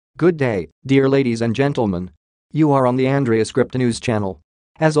Good day, dear ladies and gentlemen. You are on the AndreusCryptoNews channel.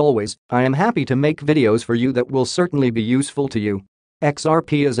 As always, I am happy to make videos for you that will certainly be useful to you.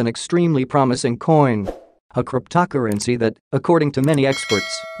 XRP is an extremely promising coin. A cryptocurrency that, according to many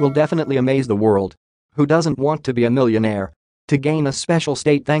experts, will definitely amaze the world. Who doesn't want to be a millionaire? To gain a special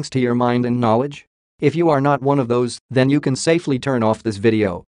state thanks to your mind and knowledge? If you are not one of those, then you can safely turn off this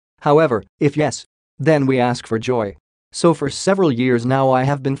video. However, if yes, then we ask for joy. So for several years now I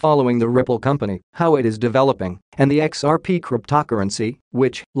have been following the Ripple company, how it is developing, and the XRP cryptocurrency,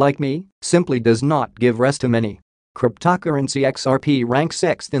 which, like me, simply does not give rest to many. Cryptocurrency XRP ranks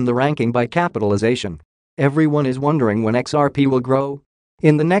 6th in the ranking by capitalization. Everyone is wondering when XRP will grow.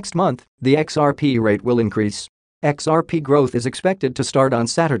 In the next month, the XRP rate will increase. XRP growth is expected to start on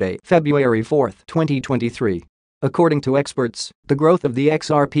Saturday, February 4, 2023. According to experts, the growth of the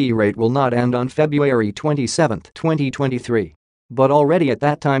XRP rate will not end on February 27, 2023. But already at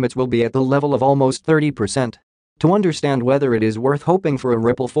that time it will be at the level of almost 30%. To understand whether it is worth hoping for a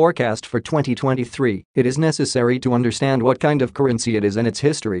Ripple forecast for 2023, it is necessary to understand what kind of currency it is and its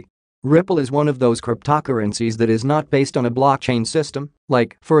history. Ripple is one of those cryptocurrencies that is not based on a blockchain system,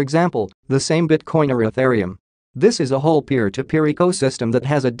 like, for example, the same Bitcoin or Ethereum. This is a whole peer-to-peer ecosystem that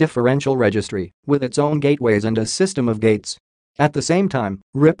has a differential registry, with its own gateways and a system of gates. At the same time,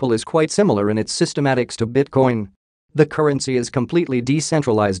 Ripple is quite similar in its systematics to Bitcoin. The currency is completely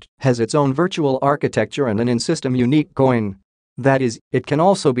decentralized, has its own virtual architecture and an in-system unique coin. That is, it can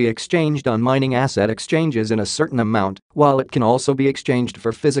also be exchanged on mining asset exchanges in a certain amount, while it can also be exchanged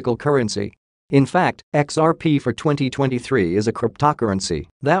for physical currency. In fact, XRP for 2023 is a cryptocurrency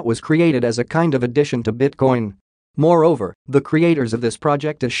that was created as a kind of addition to Bitcoin. Moreover, the creators of this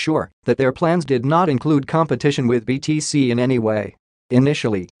project assure that their plans did not include competition with BTC in any way.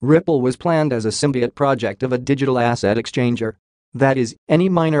 Initially, Ripple was planned as a symbiote project of a digital asset exchanger. That is, any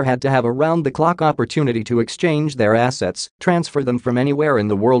miner had to have a round-the-clock opportunity to exchange their assets, transfer them from anywhere in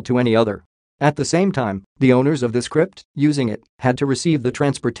the world to any other. At the same time, the owners of this crypt, using it, had to receive the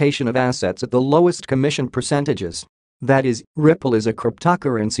transportation of assets at the lowest commission percentages. That is, Ripple is a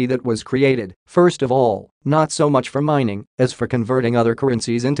cryptocurrency that was created, first of all, not so much for mining as for converting other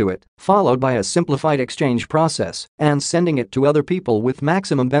currencies into it, followed by a simplified exchange process and sending it to other people with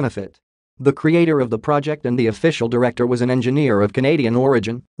maximum benefit. The creator of the project and the official director was an engineer of Canadian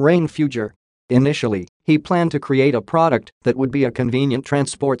origin, Rain Fuger. Initially, he planned to create a product that would be a convenient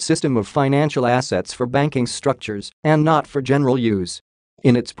transport system of financial assets for banking structures and not for general use.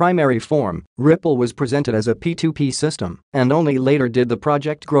 In its primary form, Ripple was presented as a P2P system, and only later did the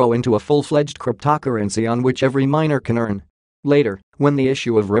project grow into a full-fledged cryptocurrency on which every miner can earn. Later, when the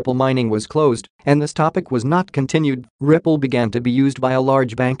issue of Ripple mining was closed and this topic was not continued, Ripple began to be used by a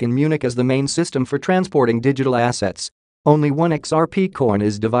large bank in Munich as the main system for transporting digital assets. Only one XRP coin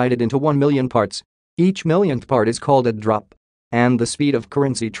is divided into 1 million parts. Each millionth part is called a drop. And the speed of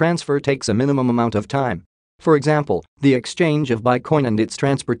currency transfer takes a minimum amount of time. For example, the exchange of Bitcoin and its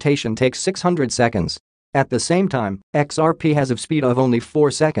transportation takes 600 seconds. At the same time, XRP has a speed of only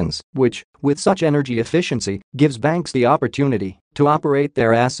 4 seconds, which, with such energy efficiency, gives banks the opportunity to operate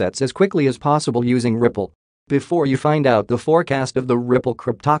their assets as quickly as possible using Ripple. Before you find out the forecast of the Ripple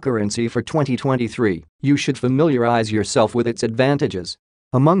cryptocurrency for 2023, you should familiarize yourself with its advantages.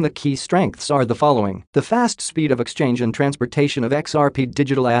 Among the key strengths are the following: the fast speed of exchange and transportation of XRP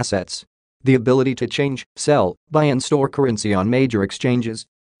digital assets, the ability to change, sell, buy and store currency on major exchanges,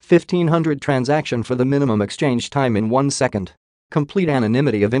 1500 transaction for the minimum exchange time in 1 second, complete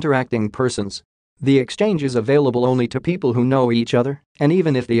anonymity of interacting persons. The exchange is available only to people who know each other, and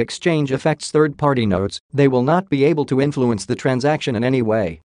even if the exchange affects third-party nodes, they will not be able to influence the transaction in any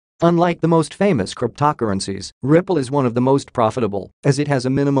way. Unlike the most famous cryptocurrencies, Ripple is one of the most profitable, as it has a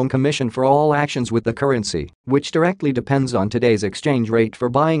minimum commission for all actions with the currency, which directly depends on today's exchange rate for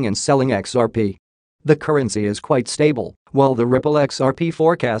buying and selling XRP. The currency is quite stable, while the Ripple XRP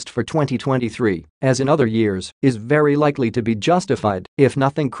forecast for 2023, as in other years, is very likely to be justified if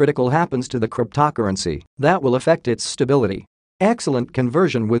nothing critical happens to the cryptocurrency that will affect its stability. Excellent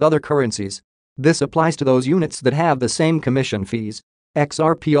conversion with other currencies. This applies to those units that have the same commission fees.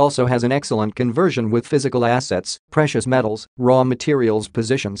 XRP also has an excellent conversion with physical assets, precious metals, raw materials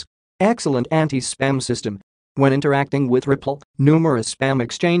positions. Excellent anti-spam system. When interacting with Ripple, numerous spam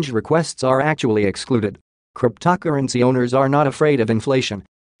exchange requests are actually excluded. Cryptocurrency owners are not afraid of inflation.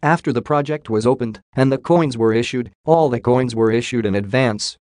 After the project was opened and the coins were issued, all the coins were issued in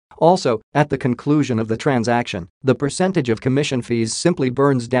advance. Also, at the conclusion of the transaction, the percentage of commission fees simply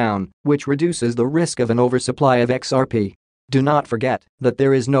burns down, which reduces the risk of an oversupply of XRP. Do not forget that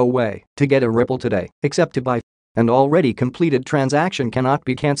there is no way to get a Ripple today except to buy An already completed transaction cannot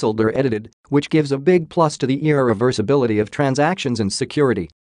be cancelled or edited, which gives a big plus to the irreversibility of transactions and security.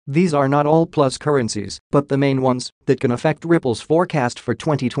 These are not all plus currencies, but the main ones that can affect Ripple's forecast for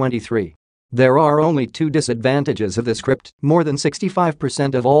 2023. There are only two disadvantages of this crypt. More than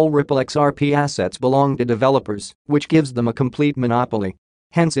 65% of all Ripple XRP assets belong to developers, which gives them a complete monopoly.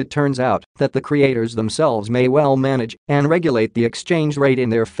 Hence it turns out that the creators themselves may well manage and regulate the exchange rate in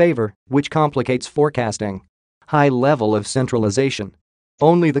their favor, which complicates forecasting. High level of centralization.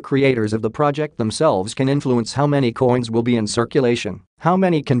 Only the creators of the project themselves can influence how many coins will be in circulation, how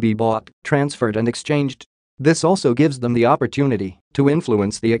many can be bought, transferred and exchanged. This also gives them the opportunity to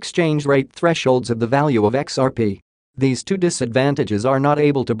influence the exchange rate thresholds of the value of XRP. These two disadvantages are not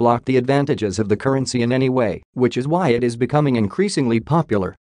able to block the advantages of the currency in any way, which is why it is becoming increasingly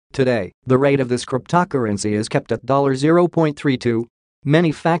popular. Today, the rate of this cryptocurrency is kept at $0.32.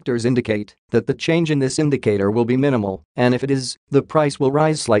 Many factors indicate that the change in this indicator will be minimal, and if it is, the price will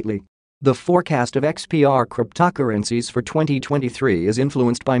rise slightly. The forecast of XPR cryptocurrencies for 2023 is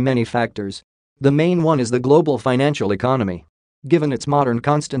influenced by many factors. The main one is the global financial economy. Given its modern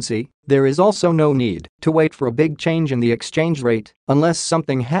constancy, there is also no need to wait for a big change in the exchange rate unless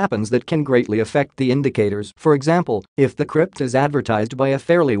something happens that can greatly affect the indicators. For example, if the crypt is advertised by a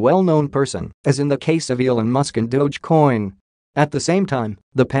fairly well-known person, as in the case of Elon Musk and Dogecoin. At the same time,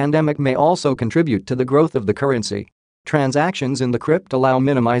 the pandemic may also contribute to the growth of the currency. Transactions in the crypt allow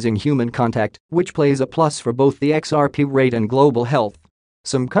minimizing human contact, which plays a plus for both the XRP rate and global health.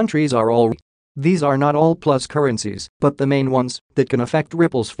 Some countries are already. These are not all plus currencies, but the main ones that can affect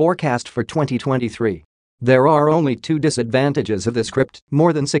Ripple's forecast for 2023. There are only two disadvantages of this crypt.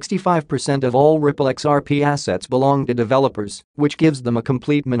 More than 65% of all Ripple XRP assets belong to developers, which gives them a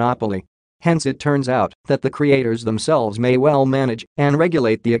complete monopoly. Hence it turns out that the creators themselves may well manage and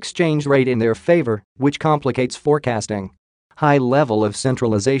regulate the exchange rate in their favor, which complicates forecasting. High level of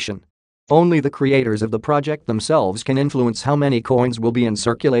centralization. Only the creators of the project themselves can influence how many coins will be in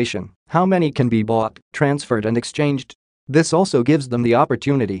circulation, how many can be bought, transferred and exchanged. This also gives them the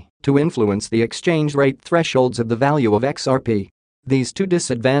opportunity to influence the exchange rate thresholds of the value of XRP. These two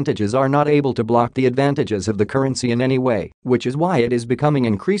disadvantages are not able to block the advantages of the currency in any way, which is why it is becoming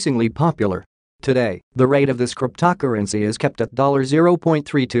increasingly popular. Today, the rate of this cryptocurrency is kept at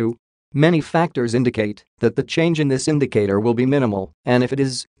 $0.32. Many factors indicate that the change in this indicator will be minimal, and if it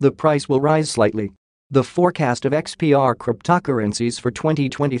is, the price will rise slightly. The forecast of XPR cryptocurrencies for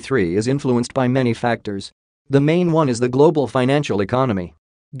 2023 is influenced by many factors. The main one is the global financial economy.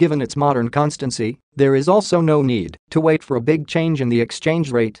 Given its modern constancy, there is also no need to wait for a big change in the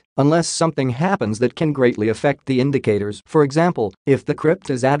exchange rate unless something happens that can greatly affect the indicators. For example, if the crypt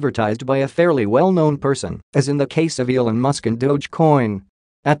is advertised by a fairly well-known person, as in the case of Elon Musk and Dogecoin.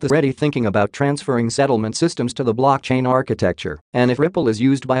 At the ready thinking about transferring settlement systems to the blockchain architecture, and if Ripple is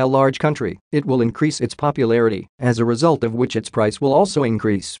used by a large country, it will increase its popularity, as a result of which its price will also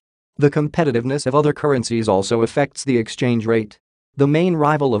increase. The competitiveness of other currencies also affects the exchange rate. The main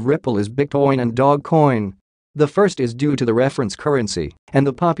rival of Ripple is Bitcoin and Dogecoin. The first is due to the reference currency and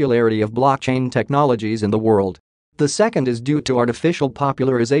the popularity of blockchain technologies in the world. The second is due to artificial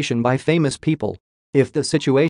popularization by famous people. If the situation